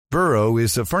Burrow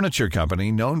is a furniture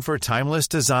company known for timeless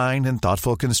design and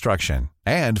thoughtful construction,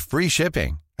 and free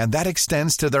shipping, and that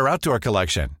extends to their outdoor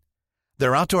collection.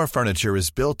 Their outdoor furniture is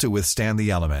built to withstand the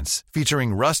elements,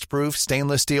 featuring rust-proof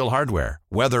stainless steel hardware,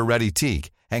 weather-ready teak,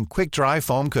 and quick-dry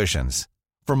foam cushions.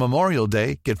 For Memorial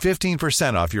Day, get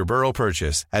 15% off your Burrow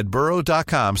purchase at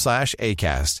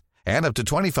burrow.com/ACAST, and up to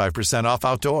 25% off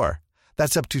outdoor.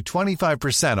 That's up to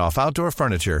 25% off outdoor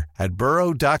furniture at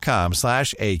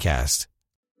burrow.com/ACAST.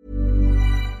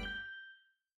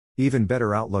 Even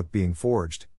better outlook being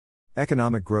forged.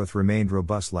 Economic growth remained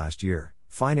robust last year,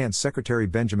 Finance Secretary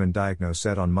Benjamin Diokno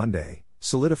said on Monday,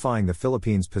 solidifying the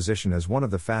Philippines' position as one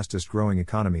of the fastest-growing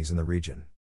economies in the region.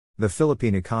 The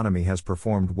Philippine economy has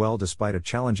performed well despite a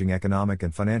challenging economic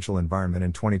and financial environment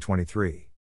in 2023.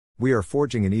 We are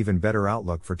forging an even better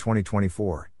outlook for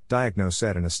 2024, Diokno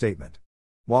said in a statement.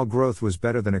 While growth was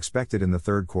better than expected in the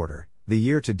third quarter, the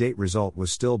year-to-date result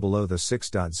was still below the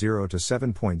 6.0 to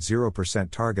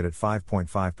 7.0% target at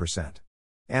 5.5%.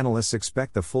 Analysts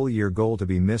expect the full-year goal to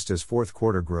be missed as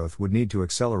fourth-quarter growth would need to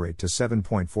accelerate to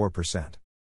 7.4%.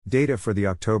 Data for the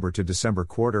October to December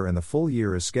quarter and the full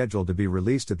year is scheduled to be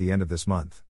released at the end of this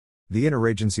month. The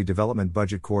Interagency Development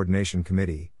Budget Coordination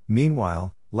Committee,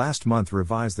 meanwhile, last month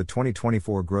revised the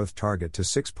 2024 growth target to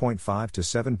 6.5 to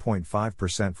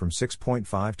 7.5% from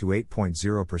 6.5 to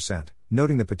 8.0%,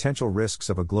 noting the potential risks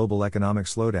of a global economic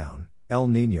slowdown, El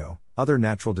Niño, other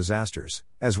natural disasters,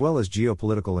 as well as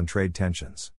geopolitical and trade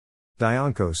tensions.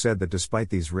 Diokno said that despite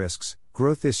these risks,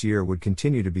 growth this year would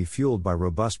continue to be fueled by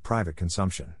robust private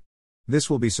consumption. This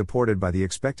will be supported by the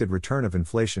expected return of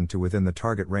inflation to within the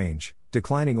target range,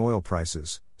 declining oil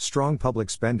prices, strong public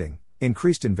spending,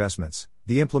 increased investments,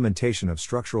 the implementation of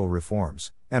structural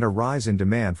reforms, and a rise in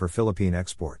demand for Philippine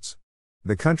exports.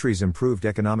 The country's improved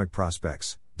economic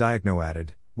prospects, Diokno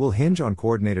added, will hinge on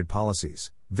coordinated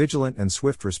policies, vigilant and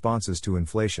swift responses to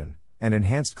inflation, and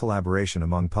enhanced collaboration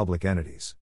among public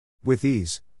entities. With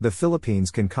these, the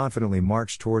Philippines can confidently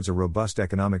march towards a robust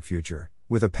economic future,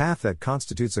 with a path that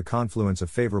constitutes a confluence of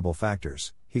favorable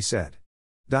factors, he said.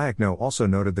 Diokno also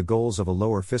noted the goals of a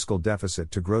lower fiscal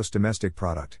deficit to gross domestic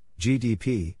product,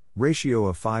 GDP, ratio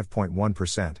of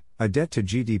 5.1%, a debt to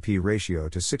GDP ratio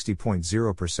to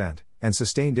 60.0%, and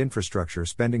sustained infrastructure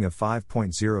spending of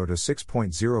 5.0 to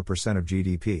 6.0% of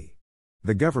GDP.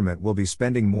 The government will be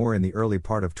spending more in the early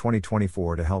part of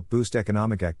 2024 to help boost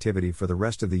economic activity for the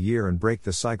rest of the year and break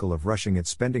the cycle of rushing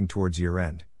its spending towards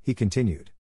year-end, he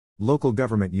continued. Local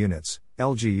government units,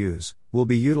 LGUs, will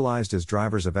be utilized as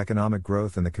drivers of economic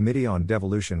growth, and the Committee on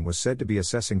Devolution was said to be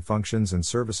assessing functions and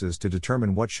services to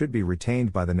determine what should be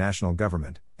retained by the national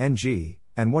government, NG,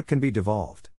 and what can be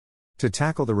devolved. To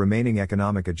tackle the remaining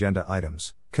economic agenda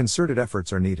items, concerted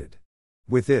efforts are needed.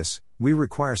 With this, we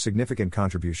require significant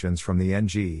contributions from the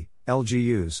NG,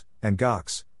 LGUs, and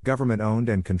GOCs, government-owned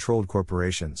and controlled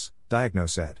corporations, Diokno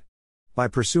said. By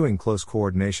pursuing close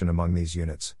coordination among these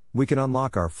units, we can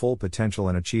unlock our full potential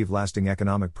and achieve lasting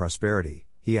economic prosperity,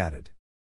 he added.